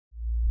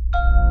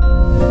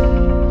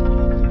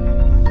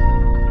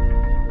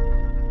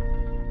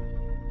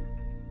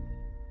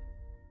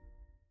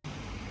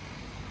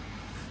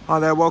Hi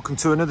there, welcome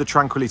to another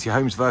Tranquility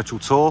Homes virtual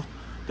tour.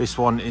 This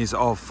one is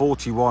of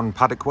 41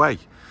 Paddock Way.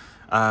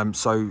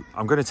 So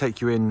I'm going to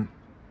take you in,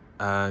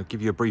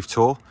 give you a brief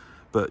tour,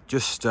 but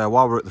just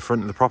while we're at the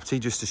front of the property,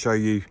 just to show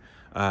you,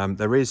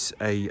 there is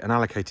an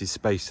allocated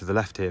space to the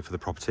left here for the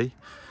property.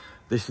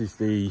 This is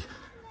the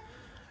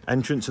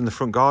entrance and the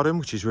front garden,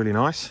 which is really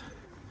nice,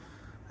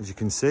 as you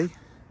can see.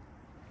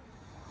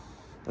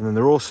 And then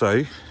there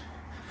also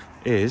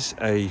is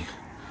a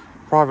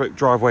private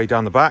driveway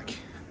down the back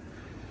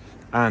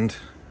and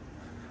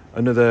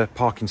another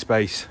parking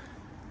space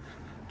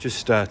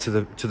just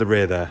to the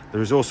rear there.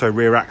 There is also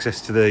rear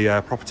access to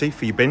the property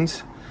for your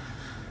bins.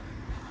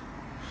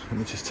 Let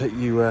me just take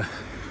you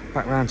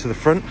back round to the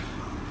front,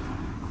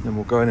 and then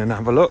we'll go in and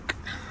have a look.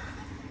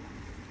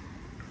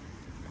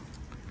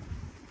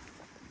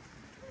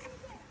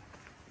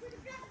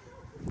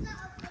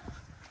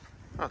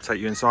 I'll take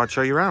you inside,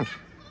 show you around.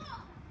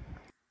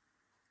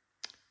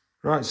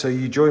 Right, so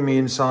you join me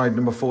inside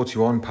number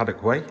 41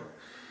 Paddock Way.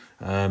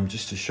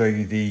 Just to show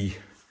you the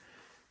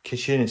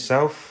kitchen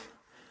itself.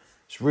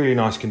 It's really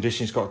nice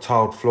condition. It's got a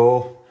tiled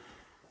floor,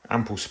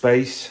 ample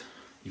space.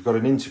 You've got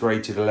an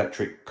integrated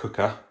electric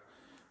cooker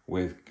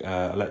with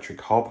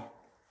electric hob.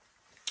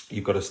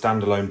 You've got a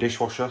standalone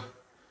dishwasher.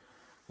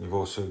 You've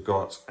also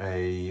got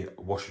a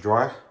washer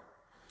dryer.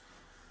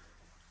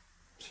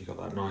 So you've got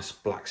that nice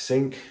black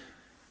sink.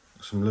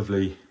 Some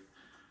lovely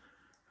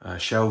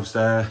shelves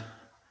there.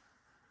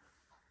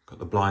 Got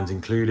the blinds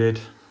included.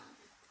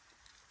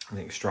 An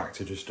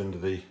extractor just under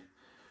the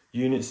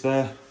units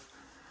there,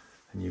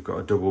 and you've got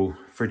a double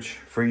fridge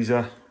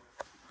freezer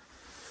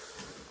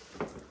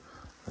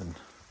and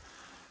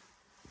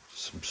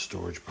some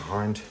storage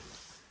behind.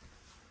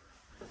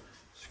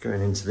 Just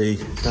going into the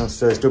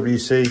downstairs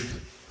WC,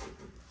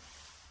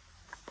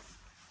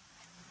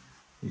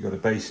 you've got a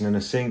basin and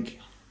a sink.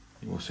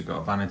 You've also got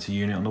a vanity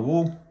unit on the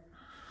wall.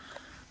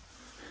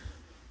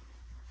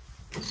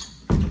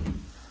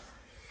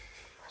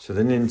 So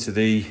then into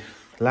the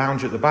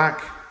lounge at the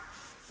back.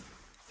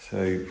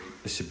 So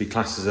this would be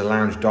classed as a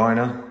lounge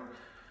diner.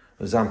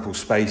 There's ample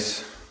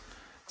space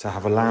to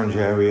have a lounge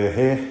area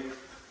here,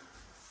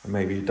 and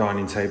maybe a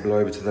dining table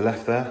over to the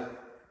left there.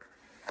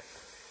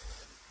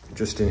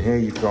 Just in here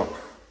you've got a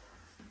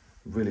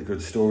really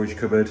good storage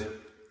cupboard.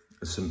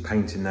 There's some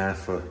paint in there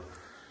for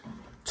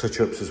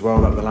touch-ups as well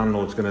that the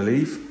landlord's going to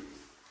leave.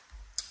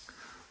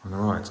 All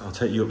right, I'll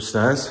take you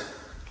upstairs.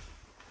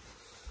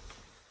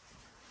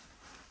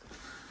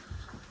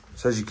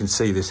 So as you can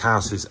see, this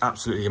house is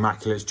absolutely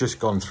immaculate. It's just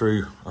gone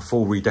through a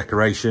full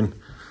redecoration,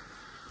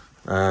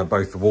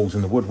 both the walls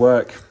and the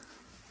woodwork.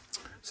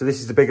 So this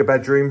is the bigger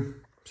bedroom.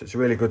 So it's a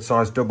really good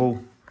sized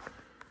double.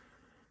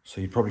 So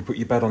you'd probably put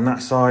your bed on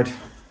that side.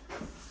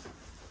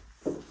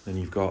 Then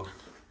you've got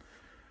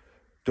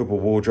double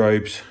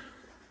wardrobes.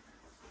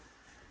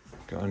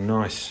 Got a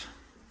nice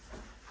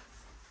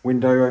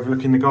window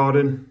overlooking the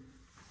garden.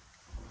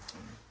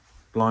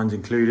 Blinds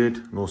included,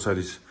 and also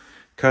there's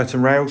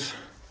curtain rails.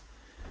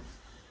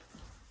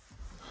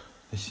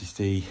 This is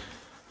the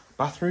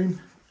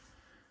bathroom.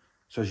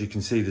 So as you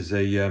can see, there's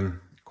a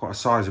quite a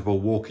sizable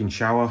walk-in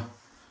shower.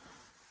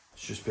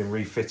 It's just been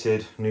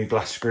refitted, new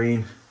glass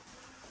screen,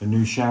 a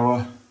new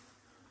shower.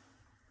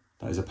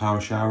 That is a power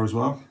shower as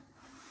well.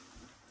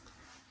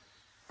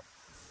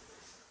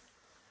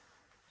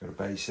 Got a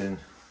basin,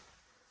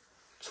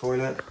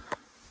 toilet,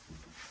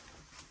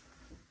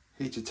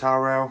 heated towel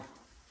rail,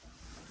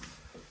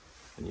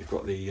 and you've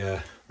got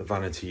the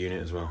vanity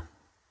unit as well.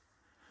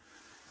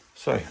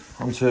 So,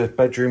 onto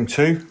bedroom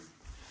 2.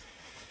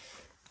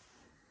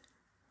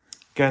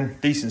 Again,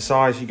 decent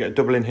size, you get a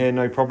double in here,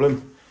 no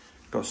problem.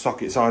 Got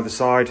sockets either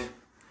side,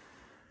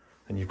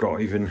 and you've got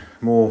even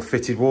more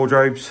fitted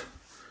wardrobes.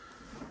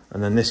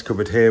 And then this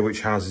cupboard here,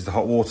 which houses the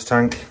hot water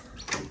tank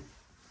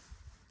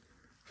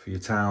for your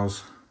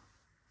towels,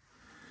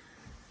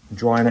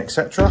 drying,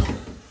 etc.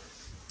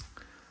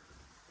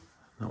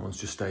 That one's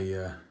just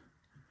a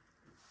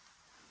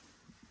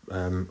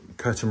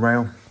curtain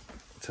rail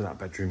to that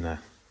bedroom there.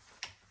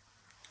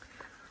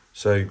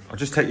 So I'll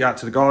just take you out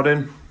to the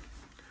garden,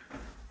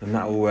 and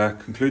that will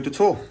conclude the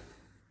tour.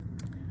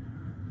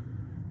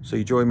 So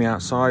you join me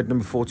outside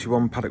number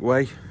 41 Paddock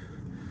Way.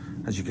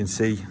 As you can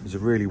see, there's a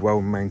really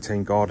well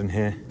maintained garden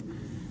here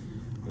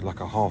with like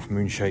a half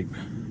moon shaped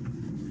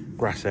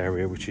grass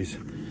area, which is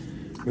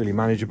really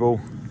manageable.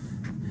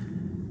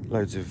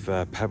 Loads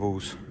of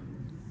pebbles,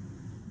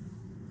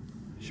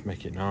 just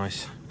make it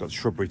nice. Got the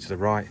shrubbery to the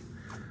right,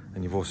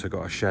 and you've also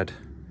got a shed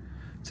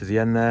to the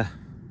end there.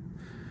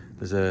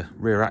 There's a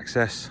rear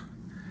access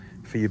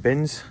for your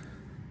bins,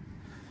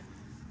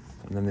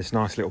 and then this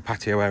nice little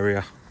patio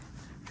area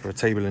for a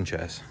table and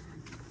chairs.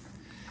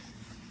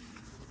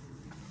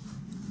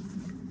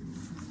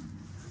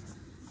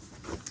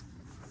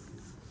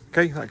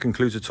 Okay, that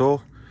concludes the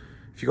tour.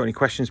 If you've got any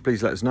questions,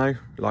 please let us know. If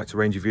you'd like to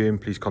arrange a viewing,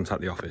 please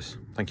contact the office.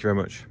 Thank you very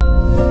much.